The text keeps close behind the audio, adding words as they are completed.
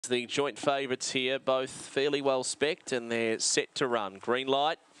The joint favourites here, both fairly well specced, and they're set to run. Green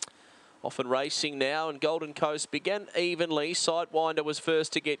light, often racing now, and Golden Coast began evenly. Sidewinder was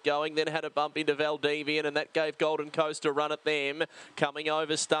first to get going, then had a bump into Valdivian, and that gave Golden Coast a run at them. Coming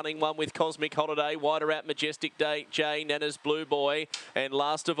over, stunning one with Cosmic Holiday. Wider out, Majestic J, Nana's Blue Boy, and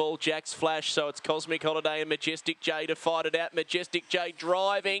last of all, Jack's Flash. So it's Cosmic Holiday and Majestic J to fight it out. Majestic J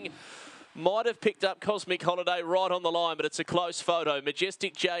driving. Might have picked up Cosmic Holiday right on the line, but it's a close photo.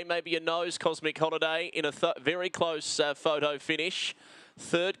 Majestic J, maybe a nose Cosmic Holiday in a very close photo finish.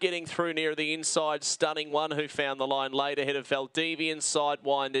 Third getting through near the inside, Stunning One, who found the line late ahead of Valdivian,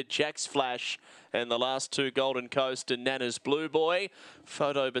 Sidewinder, Jack's Flash, and the last two, Golden Coast and Nana's Blue Boy.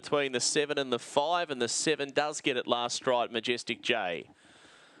 Photo between the 7 and the 5, and the 7 does get it last stride, Majestic J.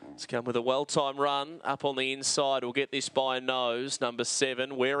 It's come with a well-timed run up on the inside. We'll get this by a nose. Number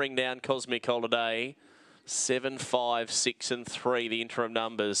 7, wearing down Cosmic Holiday. 7, 5, 6 and 3, the interim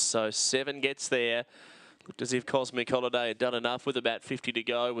numbers. So 7 gets there. Looked as if Cosmic Holiday had done enough with about 50 to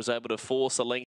go. Was able to force a length.